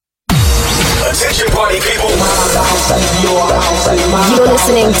Attention party people. You're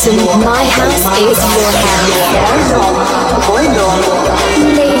listening to My House is Your House.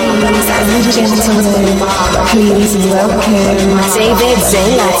 Ladies and gentlemen, please welcome David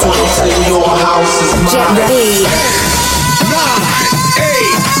Zailati. Get ready. 9,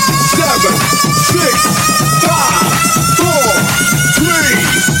 8, 7, 6, 5, 4, 3,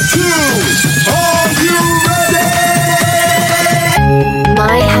 2. Are you ready?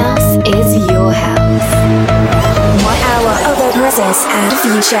 My house is your house. 1 hour of the present and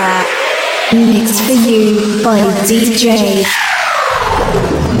future. Mixed for you by DJ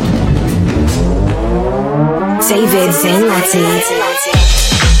David Zailati.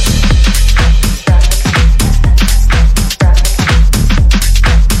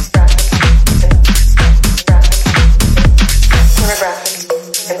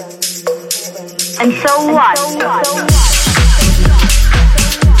 And so what?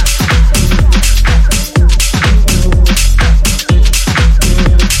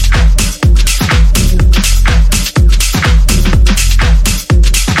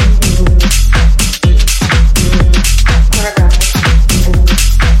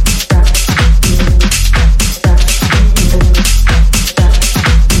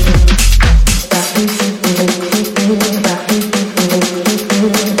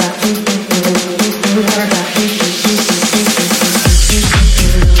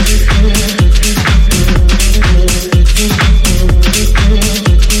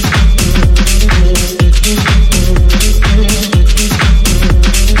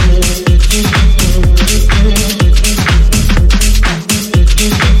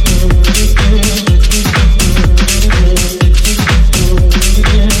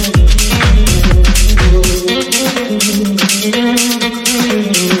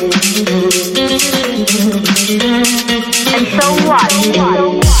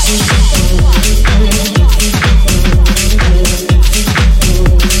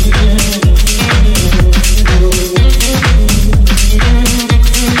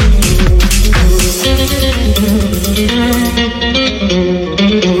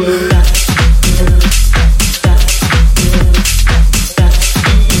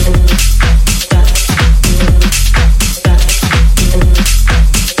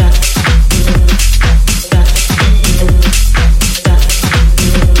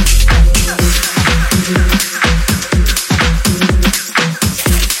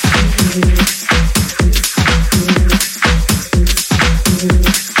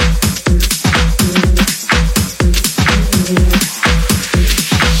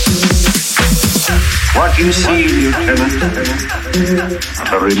 You see, Lieutenant,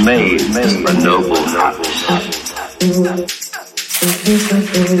 to remain a noble novice.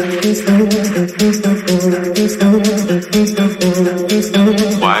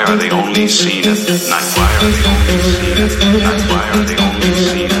 Why are they only seen at night? Why are they only seen at night? Why are they only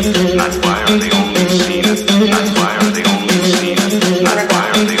seen at night? Why are they only seen at night? Why are they only seen at night? Why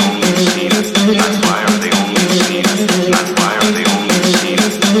are they only seen at night? Why are they only seen at night? Why are they only seen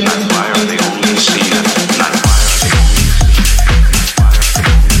at night? Why are they only seen at night?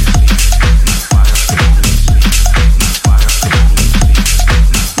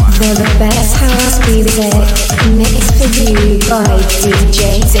 For the best house music, mixed for you by DJ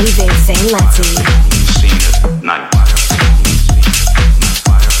David Zailati. Seen at night.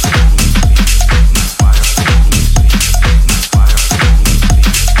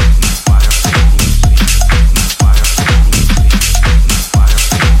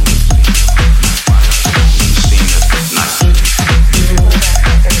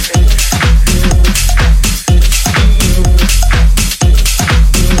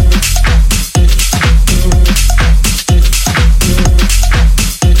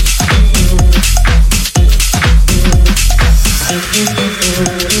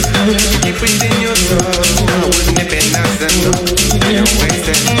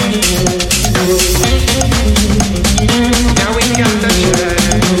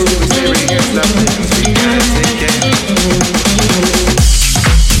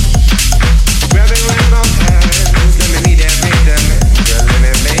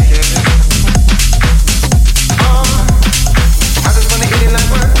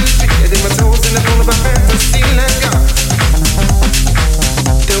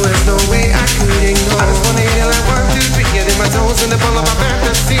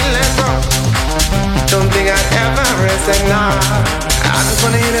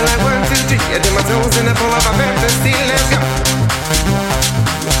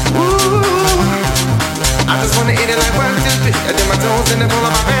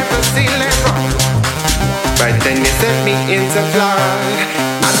 Right then you set me into flight.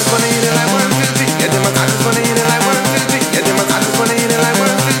 I just wanna hit it like 1, 2,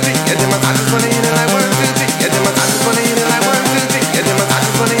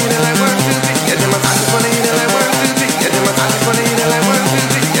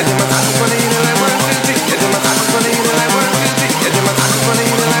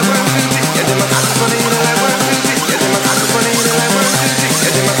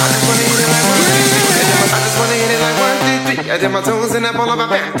 of a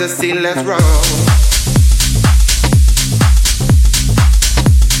fantasy, let's roll.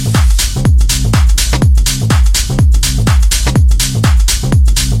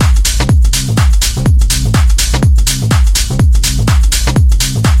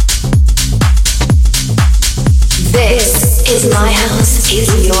 This is my house,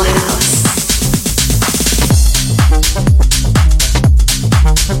 is your house.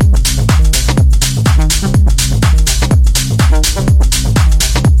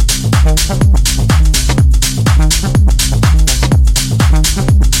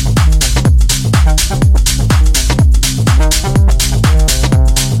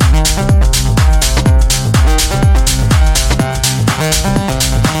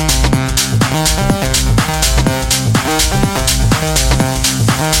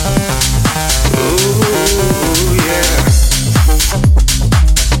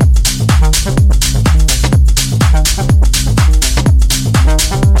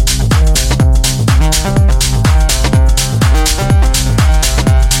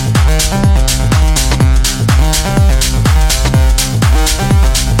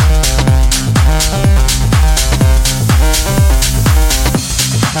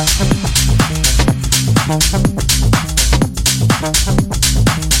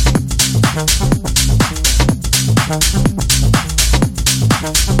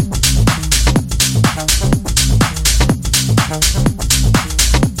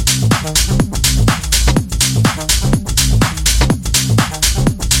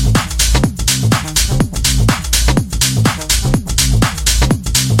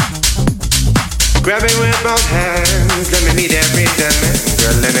 Grab it with both hands, let me meet every rhythm,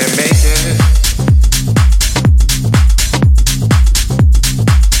 girl, let me make it.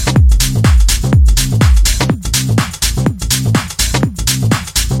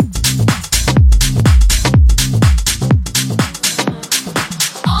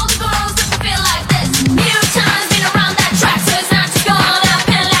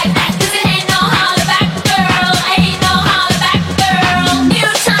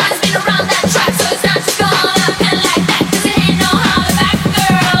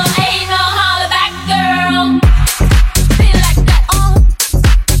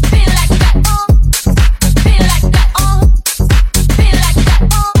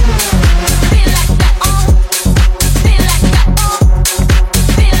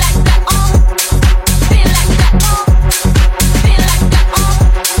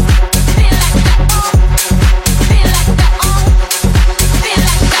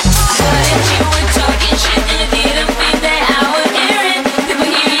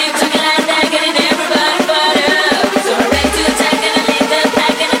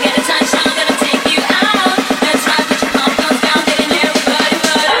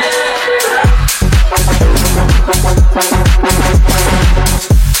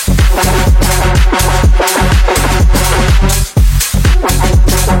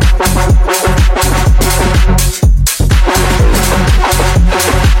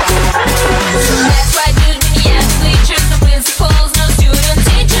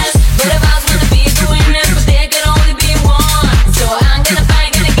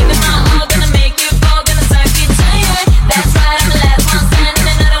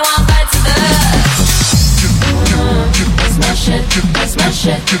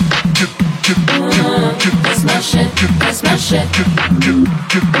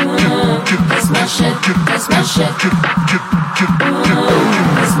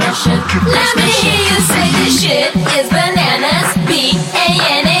 Let me hear you say this shit is bananas.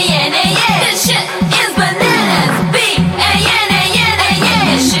 B-A-N-A-N-A-N. This shit is bananas. B-A-N-A-N-A-N.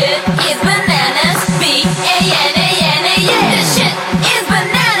 This shit is bananas. B-A-N-A-N-A-N. This shit is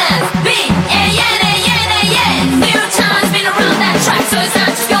bananas. B-A-N-A-N-A-N. Few times been around that track, so it's not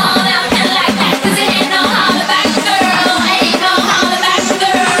just gone out and like that. 'Cause it ain't no holler back, girl. Ain't no holler back,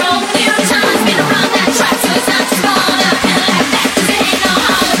 girl. Few times been around that track, so it's not just gone out and like that. 'Cause it ain't no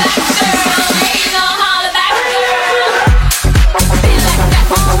holler back, girl. Ain't no holler back, girl. Feel like that,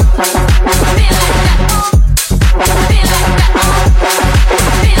 feel like that, feel like that, feel like that,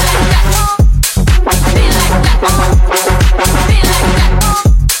 feel like that, feel like that, feel like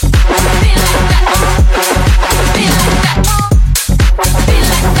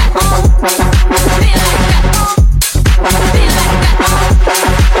that, feel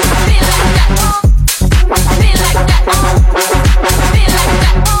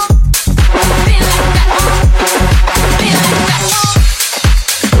like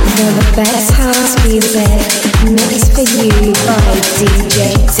The best house music mixed for you by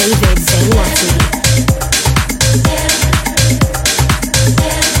DJ David Zelati.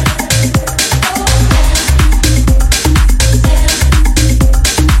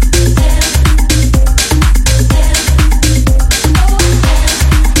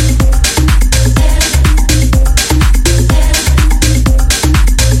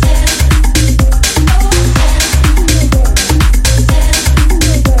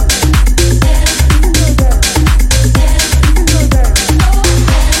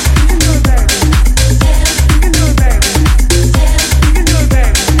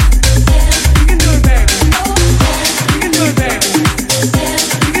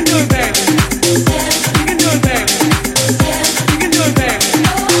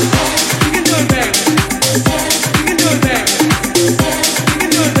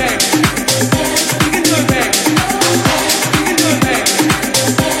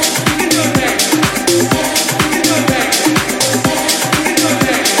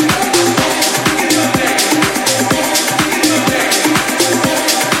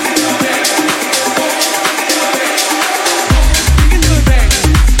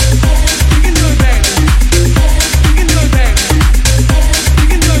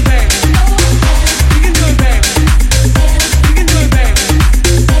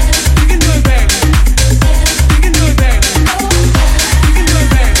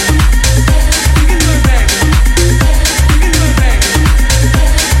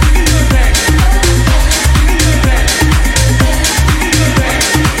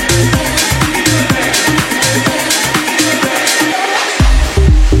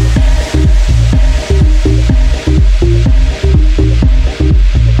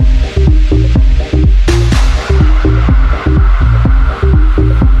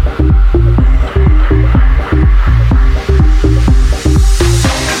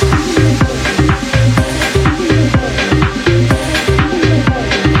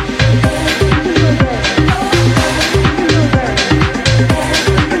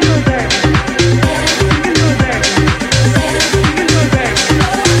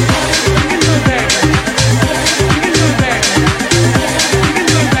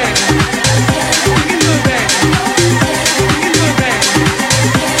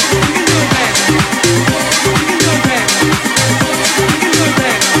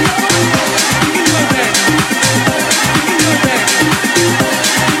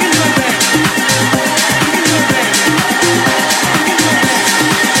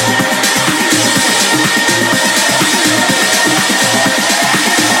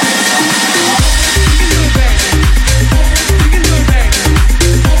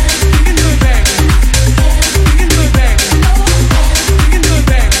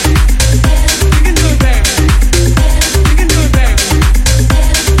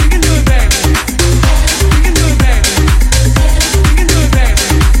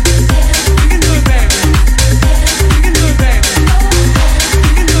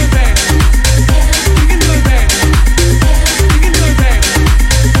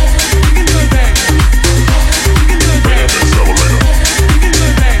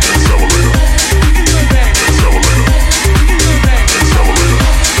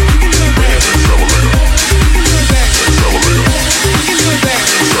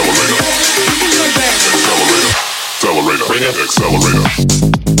 Keeps you moving.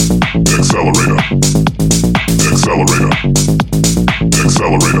 Accelerator. Accelerator. Accelerator.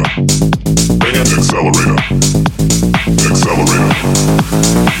 Accelerator. Bring it. Accelerator. Accelerator.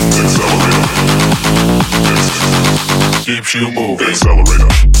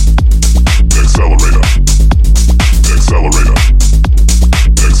 Accelerator.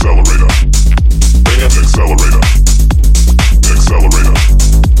 Accelerator. Bring it. Accelerator. Accelerator.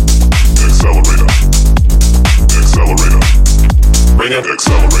 Accelerator. Accelerator. Bring it.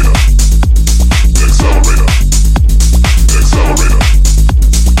 Accelerator. Accelerator. Accelerator.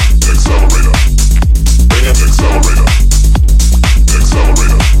 Accelerator.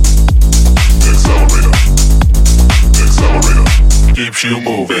 Keeps you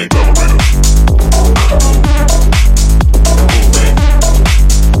moving. Moving.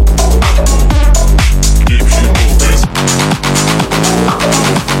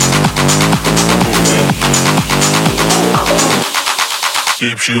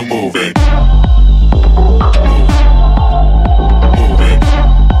 Keeps you moving. Moving.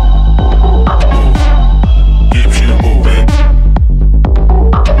 Keeps you moving.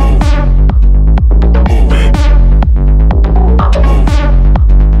 Moving.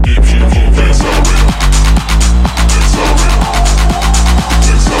 Keeps you moving. Moving. Keeps you moving. Accelerator.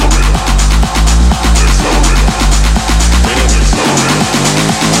 Accelerator. Accelerator. Bring it. Accelerator.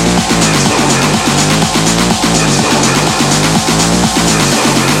 Accelerator.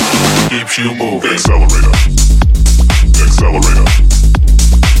 Keeps you moving. Accelerator. Accelerator.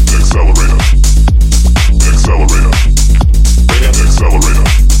 Accelerator. Accelerator. Bring it. Accelerator.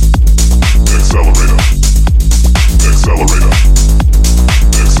 Accelerator. Accelerator.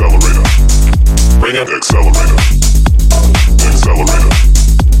 Accelerator. Bring it. Accelerator. Accelerator.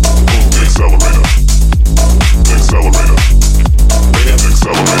 Move. Accelerator. Accelerator. Bring it.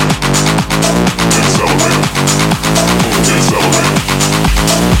 Accelerator. Accelerator. Move. Accelerator.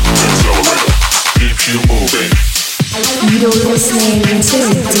 Accelerator. Keeps you moving. You're listening to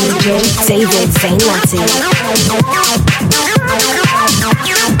DJ David Zainlati.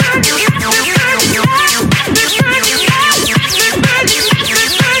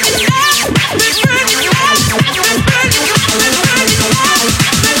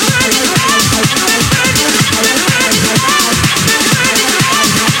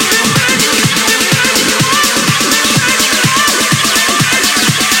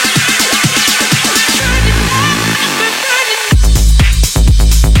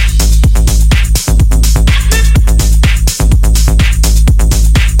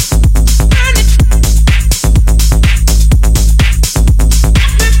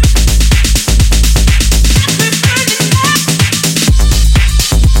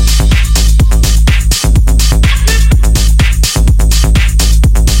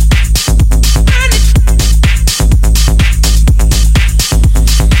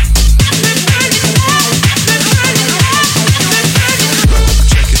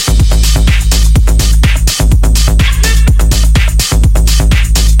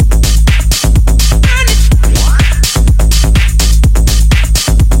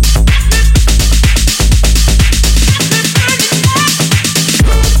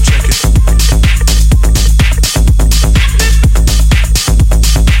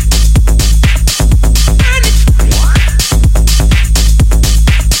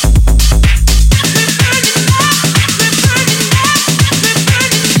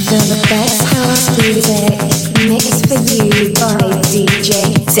 The best house music mixed for you by DJ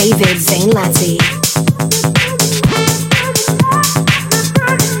David Zainlati.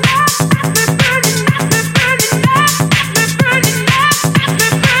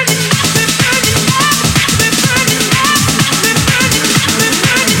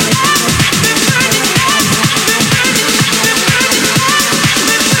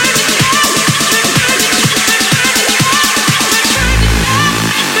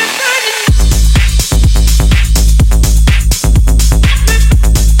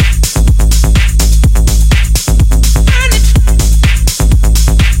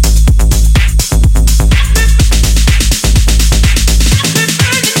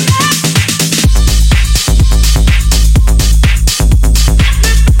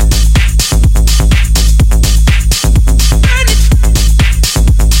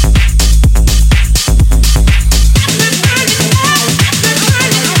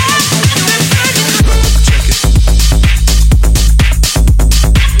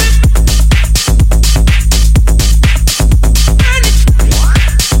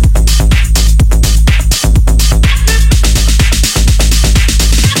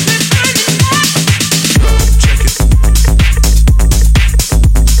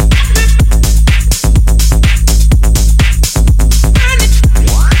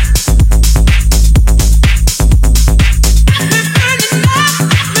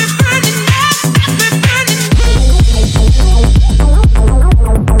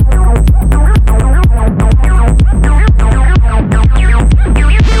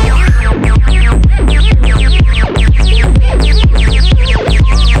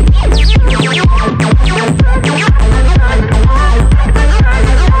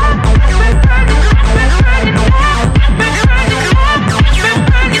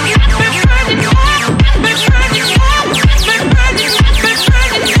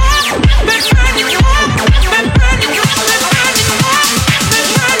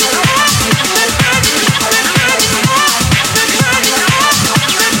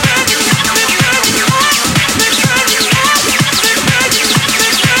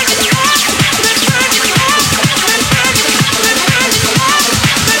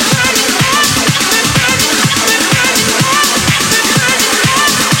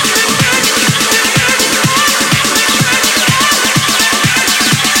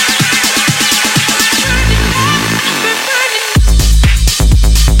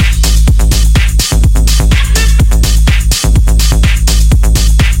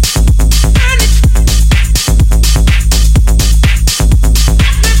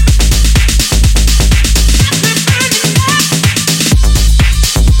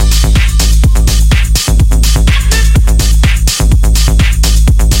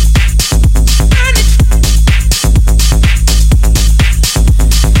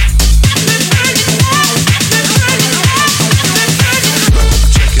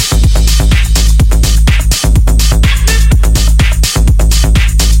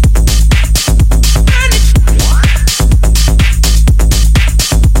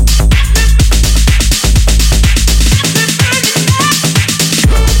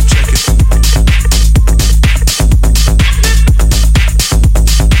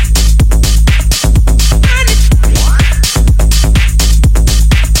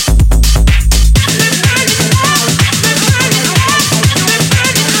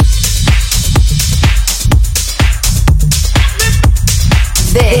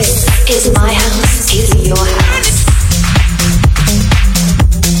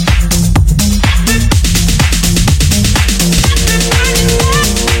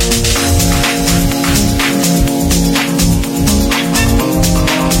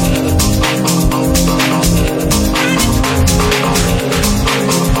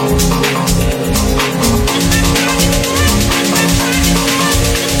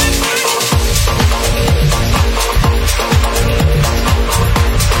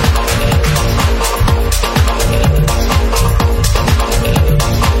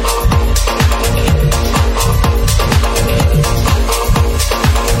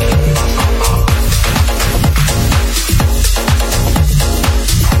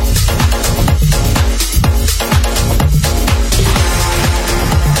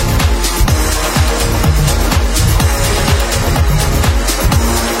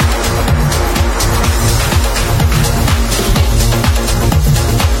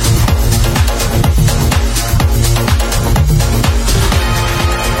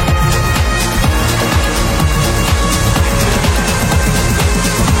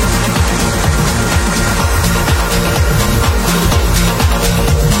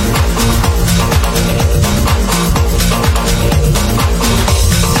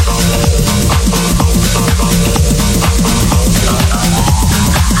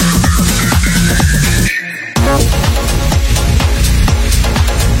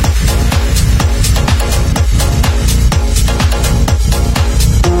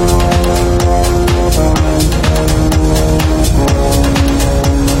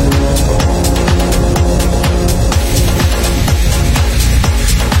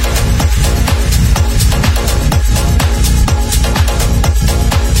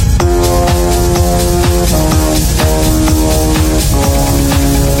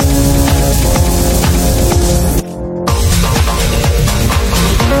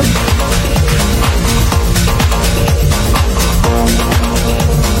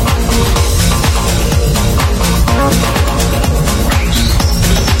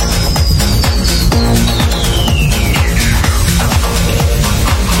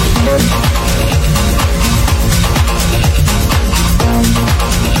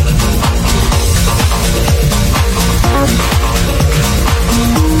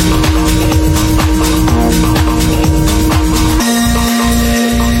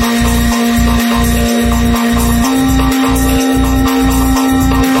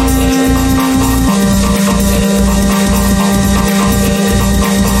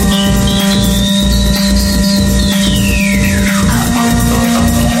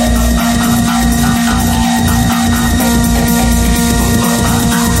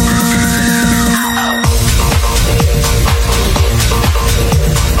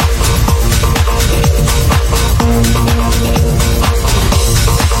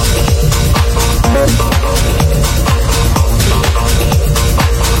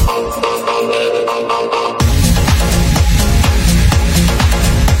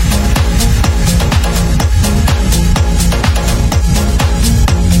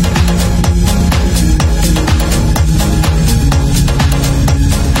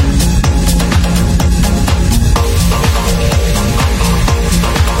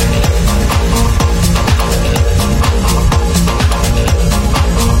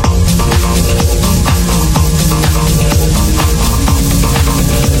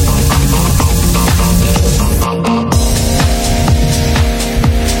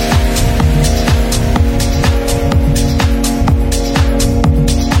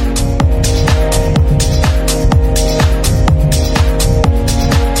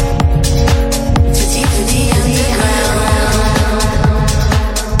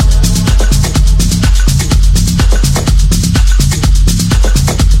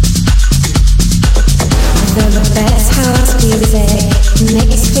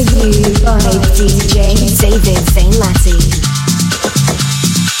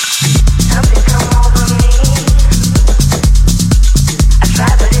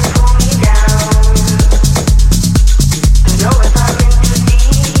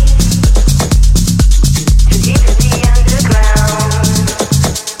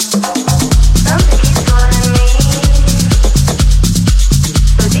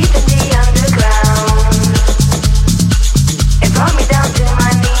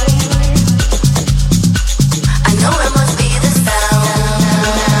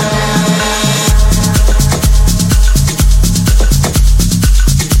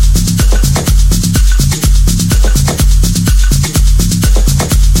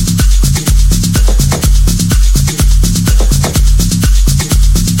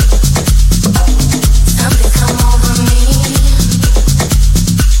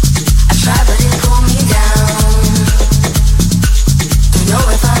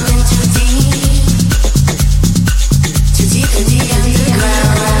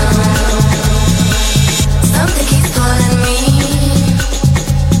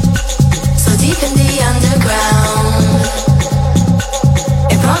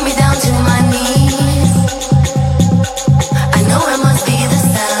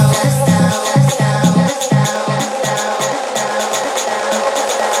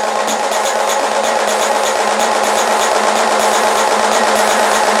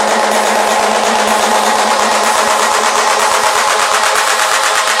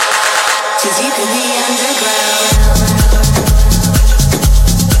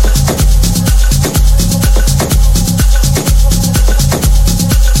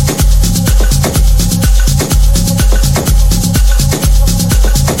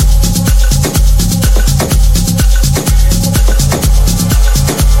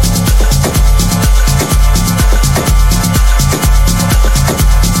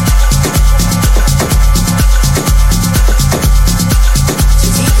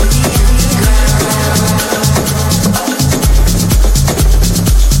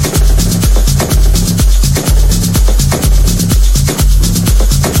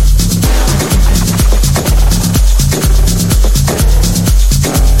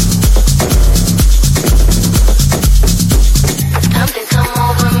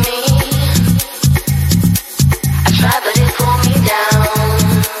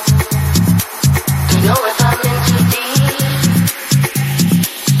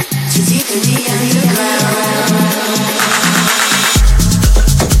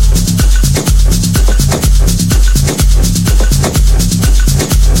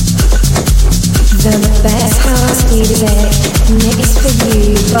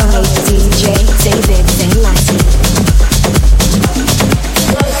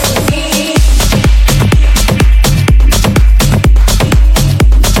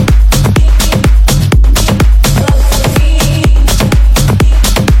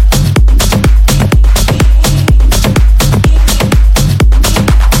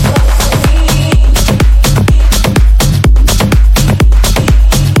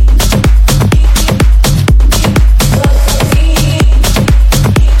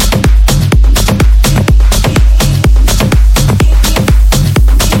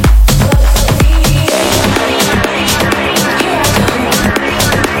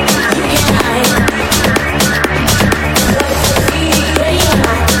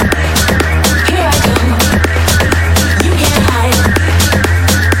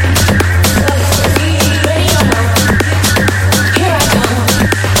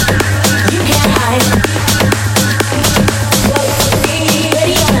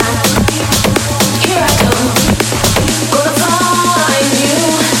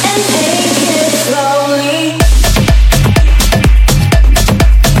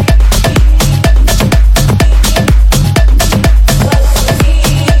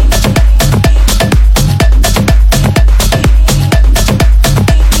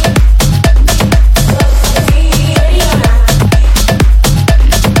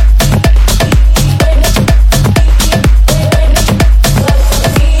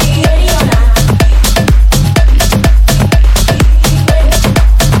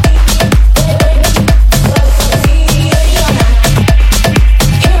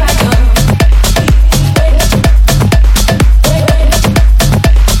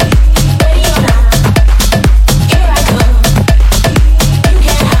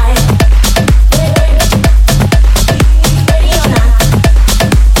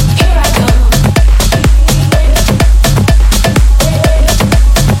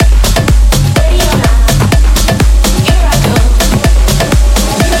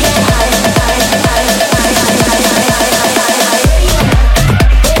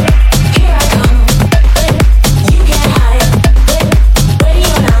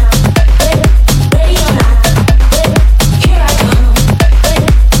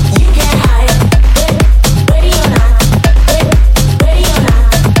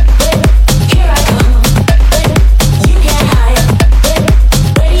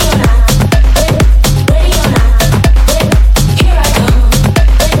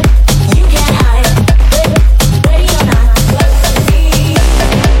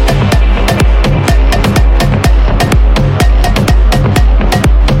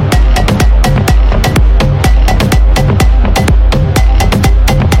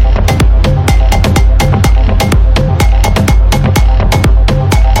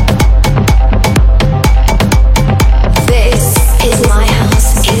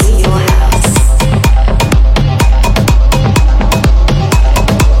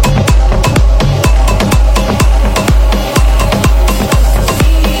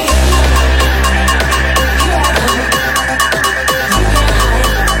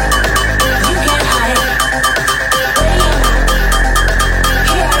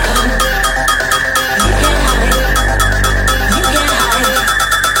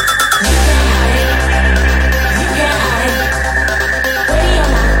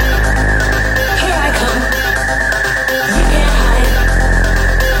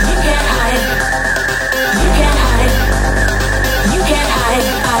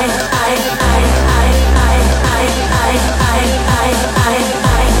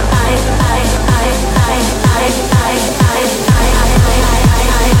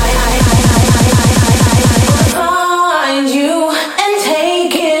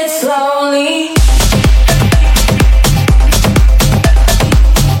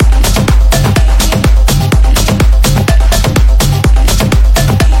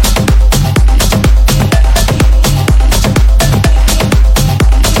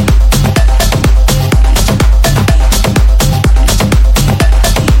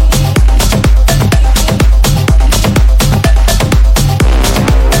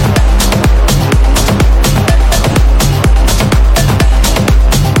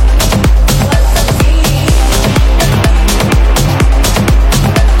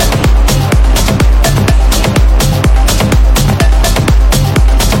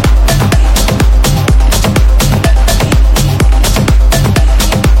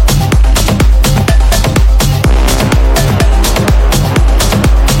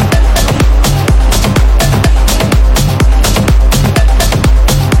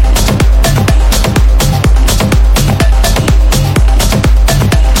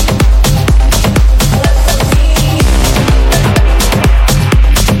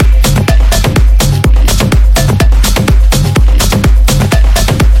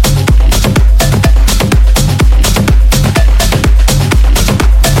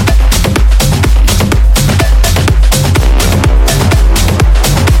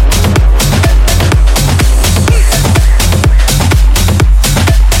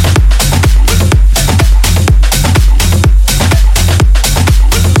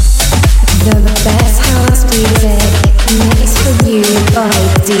 by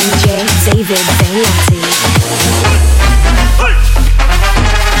DJ David Zailati.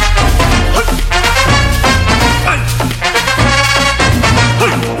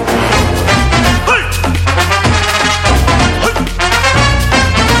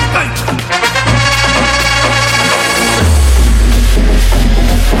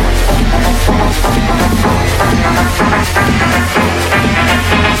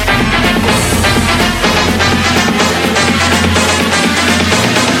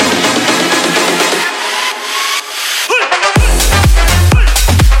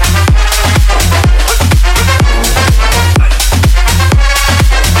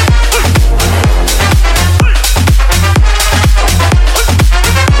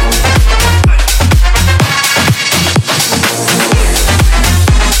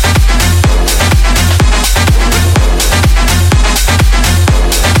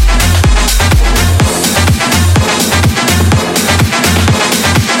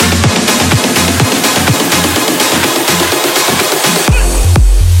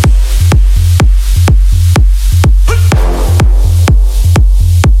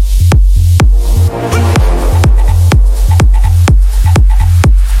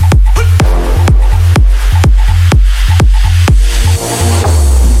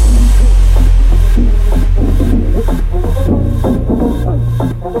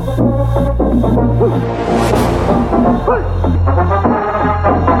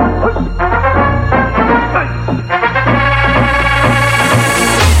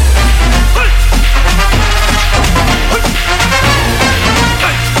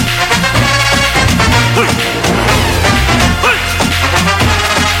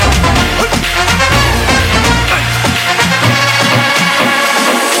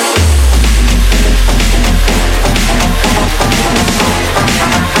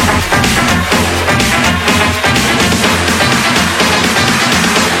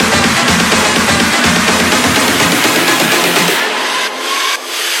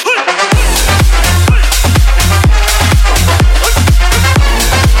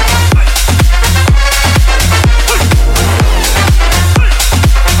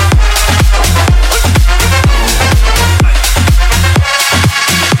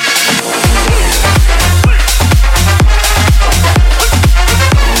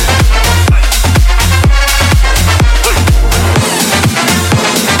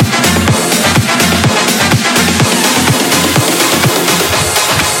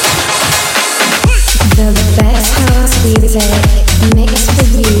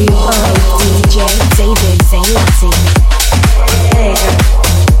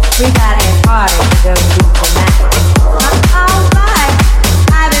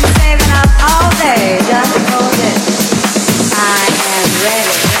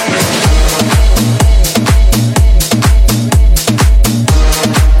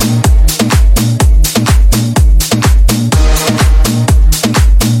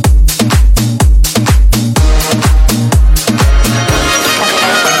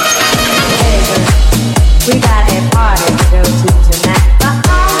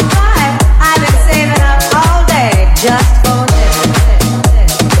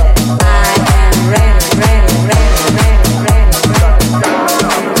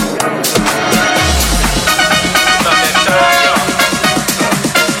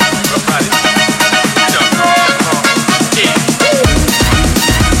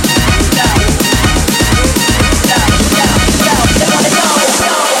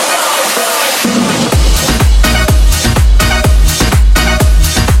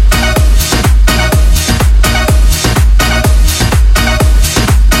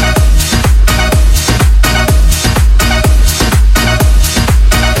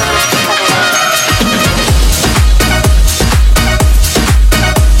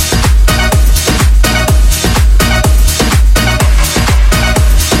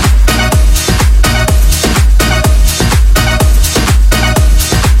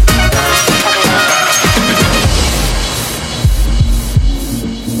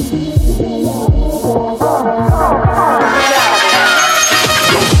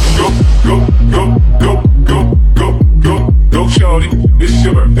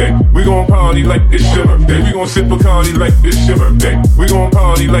 Sip Bacardi like it's your birthday. We gon'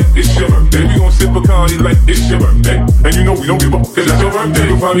 party like it's your birthday. We gon' sip Bacardi like it's your birthday. And you know we don't give up, cause it's your birthday.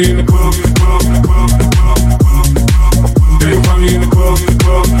 You'll find me in the club, in the club, in the club, in the club, in the club. Yeah, you'll find me in the club, in the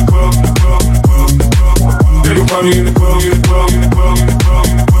club, in the club, in the club, in the club, in the club. Yeah, you'll find me in the club, in the club, in the club, in the club, in the club, in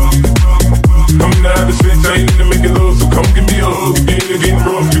the club. I'm in the habit, sex, I ain't into making love, so come give me a hug. If you're getting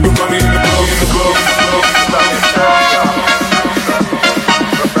rough, you can find me in the club, in the club, in the club, in the club, in the club.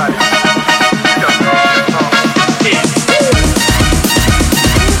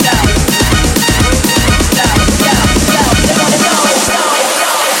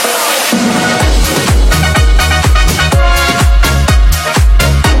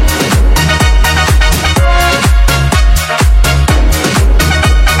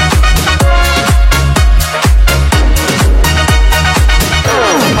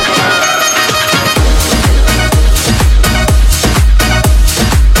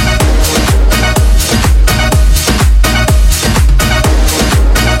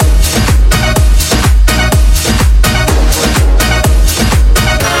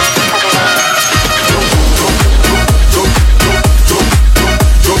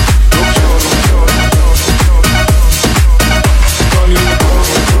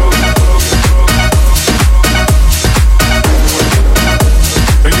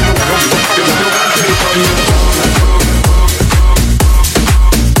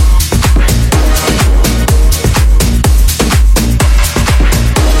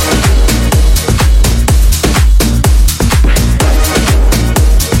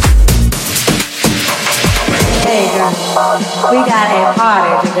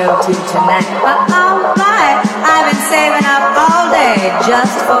 to go to tonight. But alright, I've been saving up all day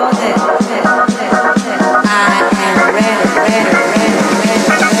just for this. I am ready.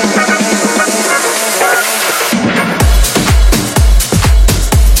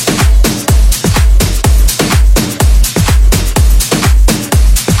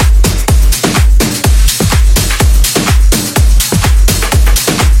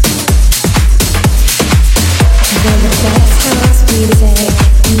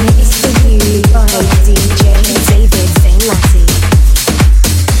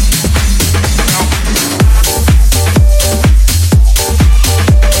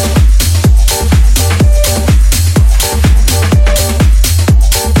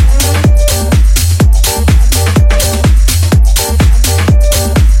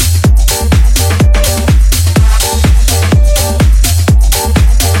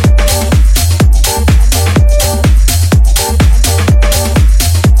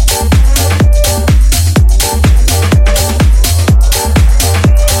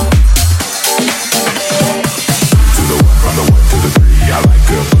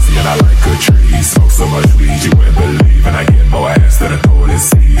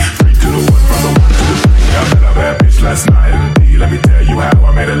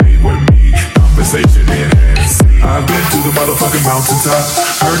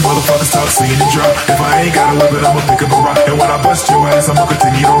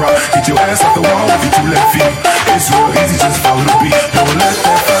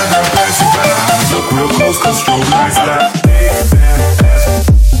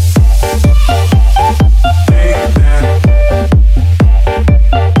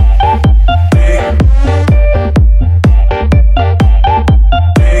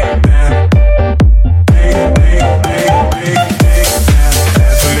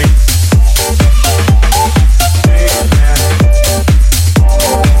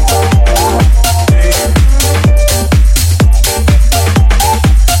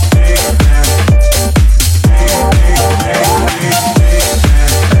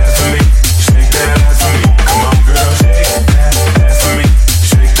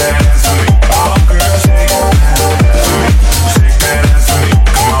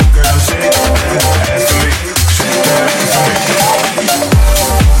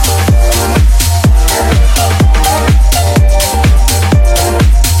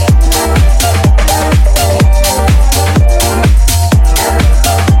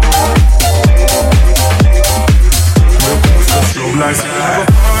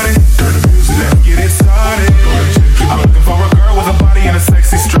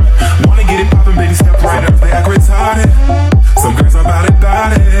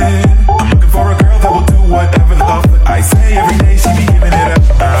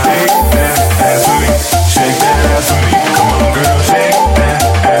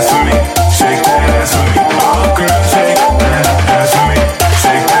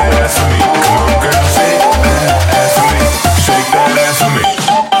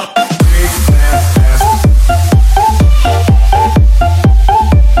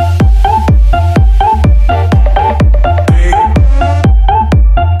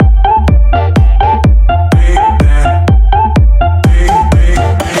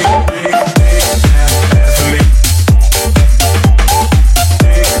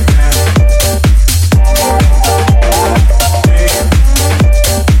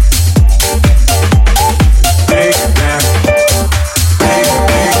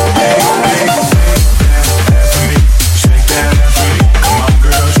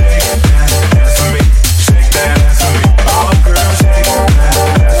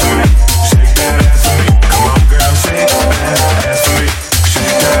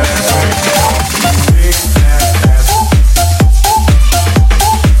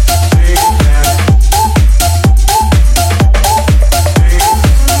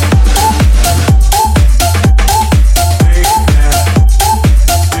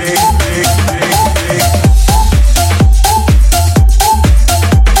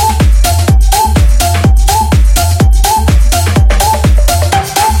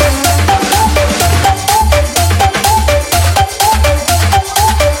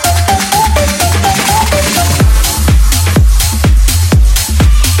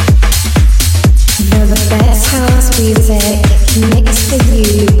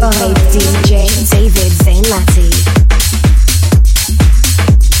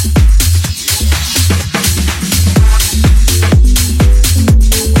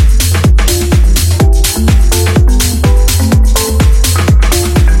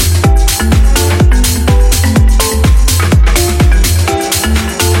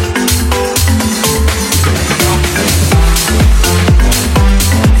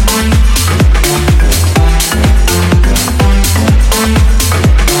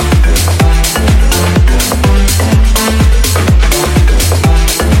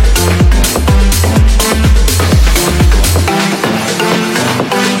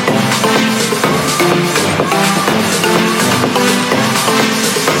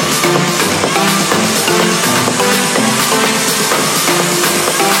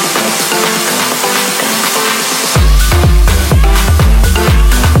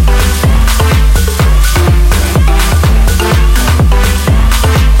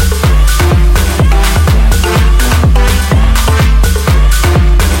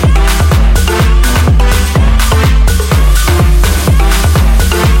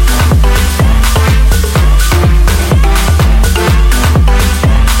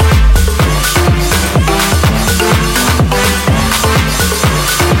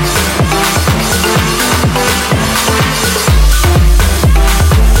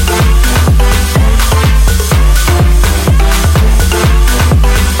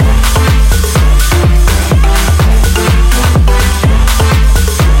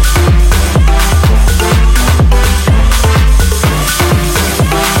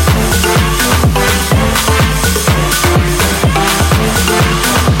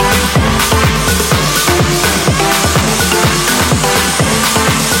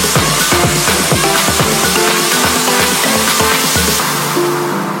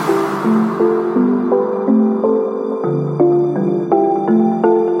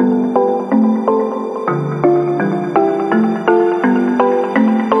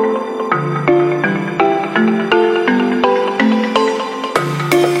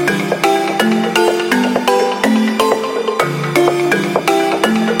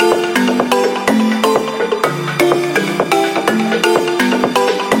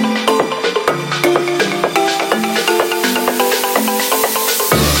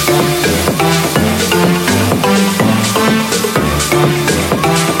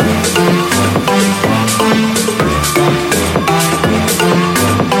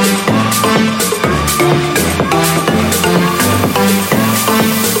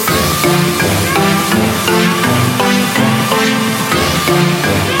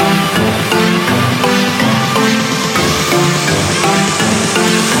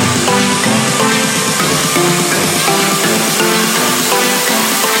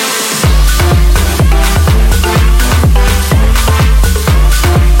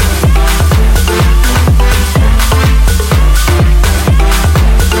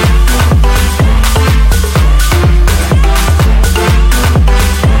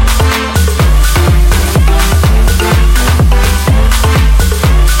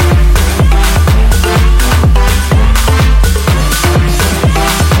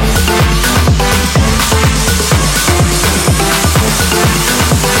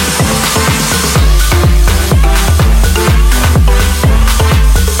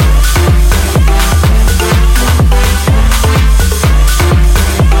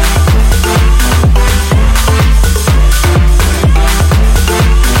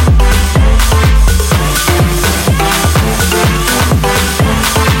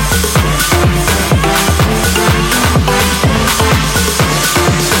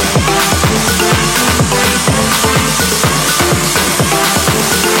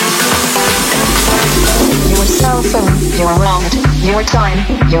 your time,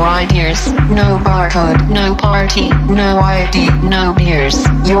 your ideas. No barcode, no party, no ID, no beers.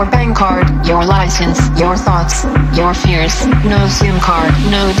 Your bank card, your license, your thoughts, your fears. No SIM card,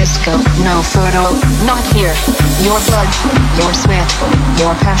 no disco, no photo, not here. Your blood, your sweat,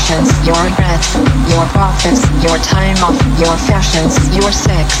 your passions, your regrets, your profits, your time off, your fashions, your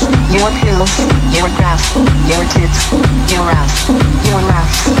sex, your pills, your graph, your tits, your ass, your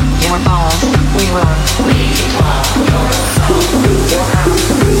laughs, your balls. We want your soul, your house,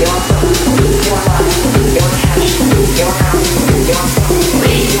 your phone, your life, your cash, your house, your phone.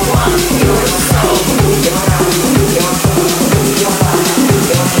 We want your soul, your house, your phone, your life,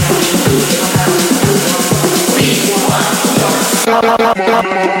 your cash, your house, your phone. We want your soul.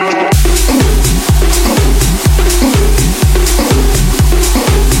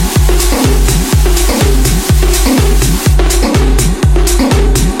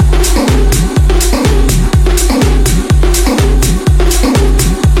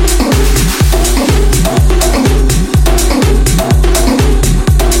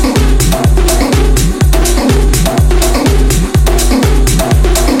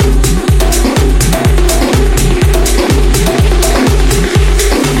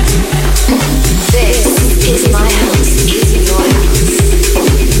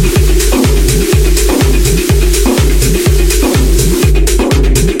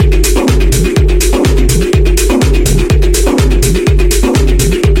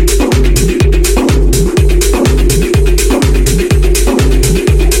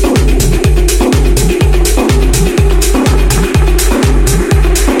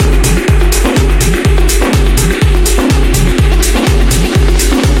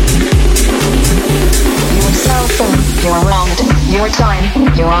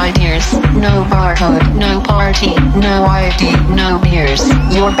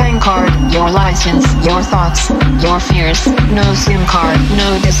 Your thoughts, your fears. No SIM card,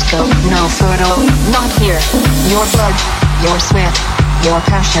 no disco, no photo, not here. Your blood, your sweat, your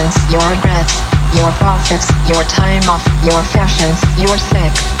passions, your regrets, your profits, your time off, your fashions, your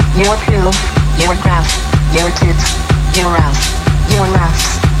sex, your pill, your graph, your tits, your ass, your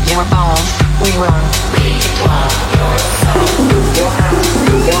laughs, your balls. We want your soul, your house,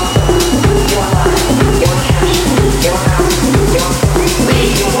 your phone, your life, your cash, your house, your phone. We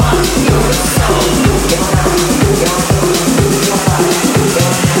want your soul, your house, your phone, your life,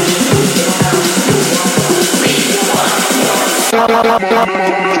 your cash, your house, your phone. We want your soul.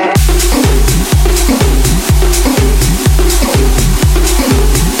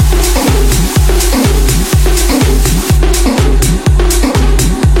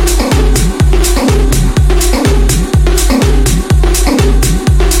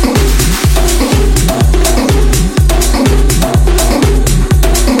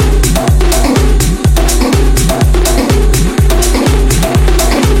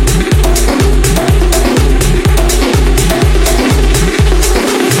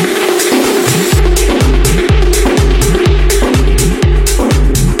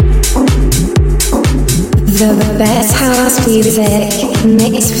 The best house music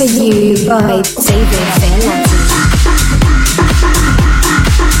mixed for you by David Finlatti.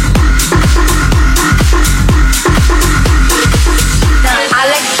 I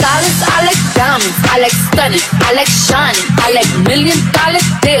like dollars, I like diamonds, I like stunning, I like shining, I like $1,000,000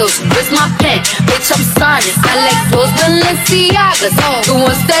 deals. Where's my pen? Bitch, I'm signing. I like those Balenciagas, the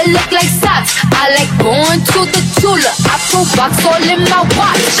ones that look like socks. I like going to the Tula, Apple box all in my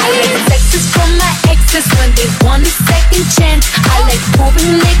watch. I like texts from my exes when they want a second chance. I like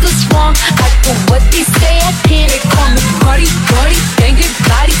proving niggas wrong. I do what they say I can't. They call me Cardi, Cardi, banging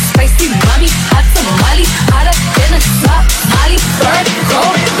body, spicy mommy, hot tamale, hotter than a slop, Molly, bird,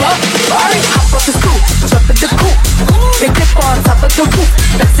 gold, Ferrari. Hop off the stoop, jump in the coupe, big dip on top of the roof,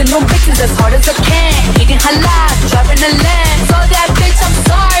 flexing on bitches as hard as I can, eating halal, driving a land. So that bitch, I'm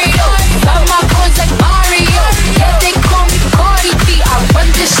sorry though. Got my coins like Mario. Yeah, they call me Cardi B. I run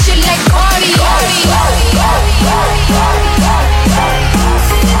this shit like cardio.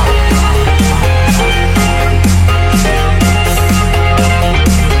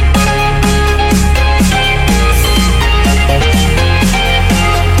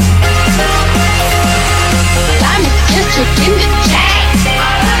 In the chain,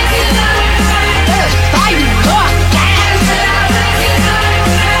 there's fire, gang.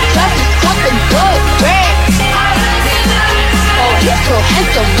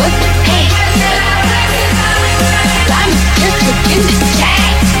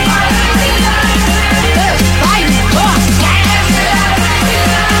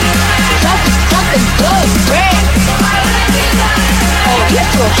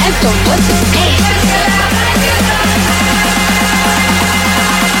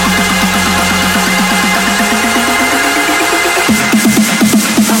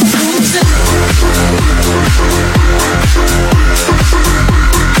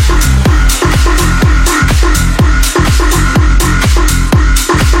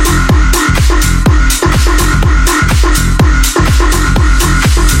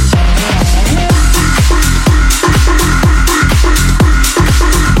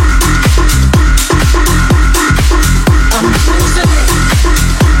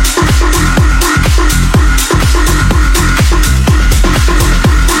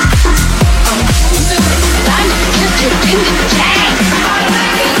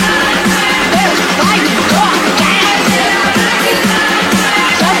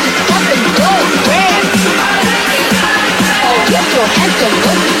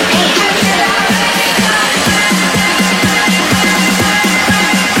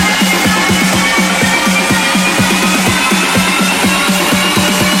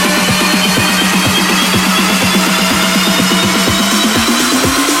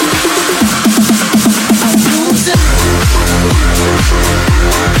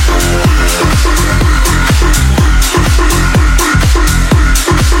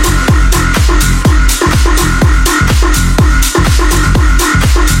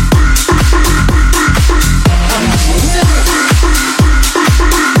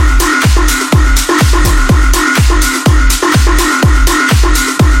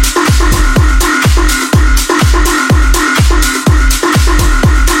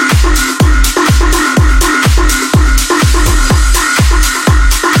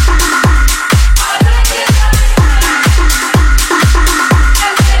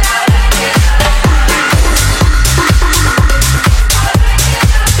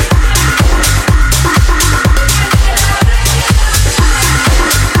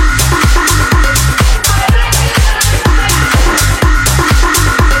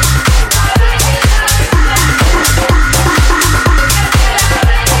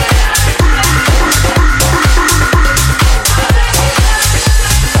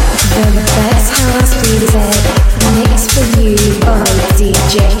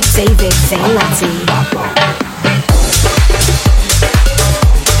 Velati.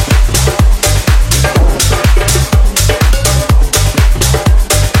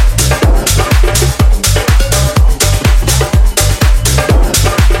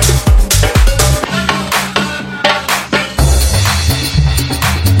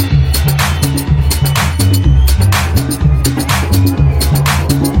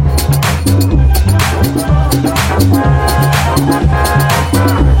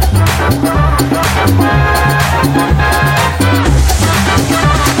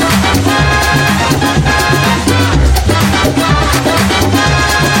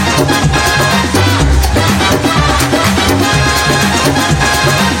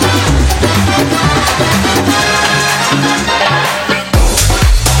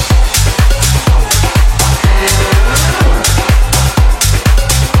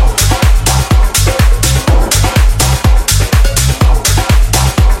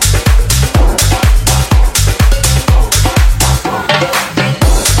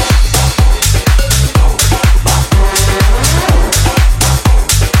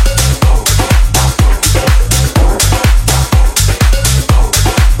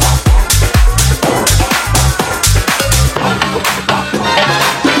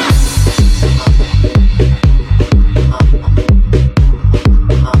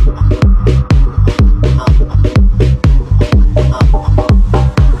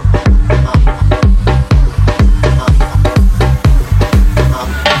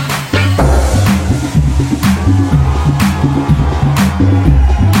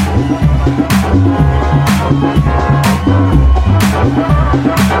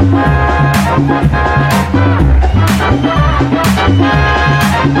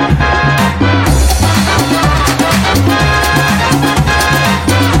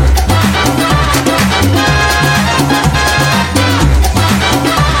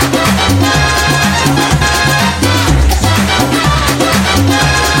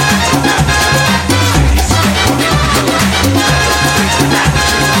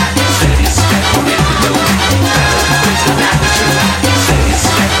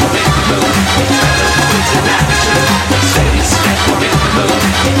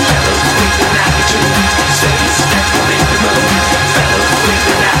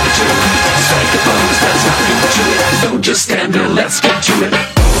 Just stand there, let's get to it.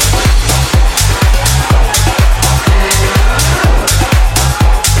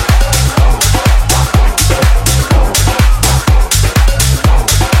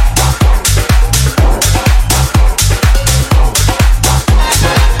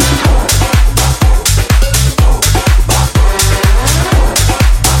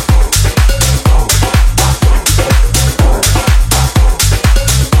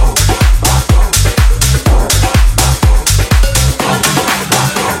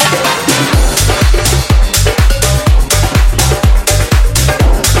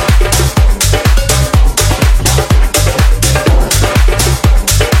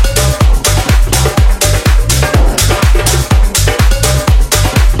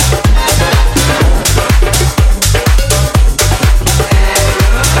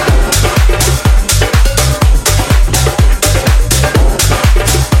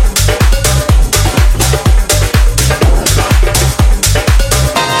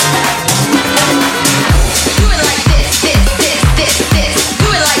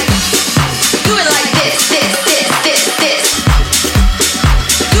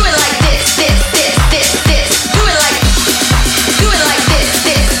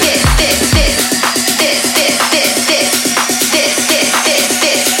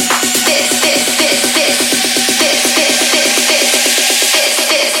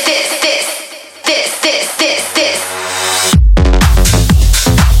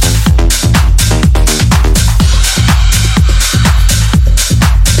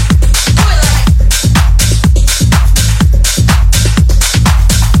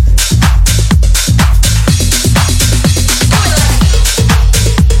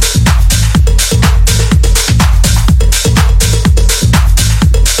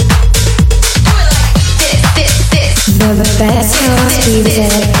 Best house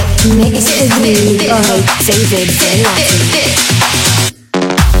music mixed for you by David Velati.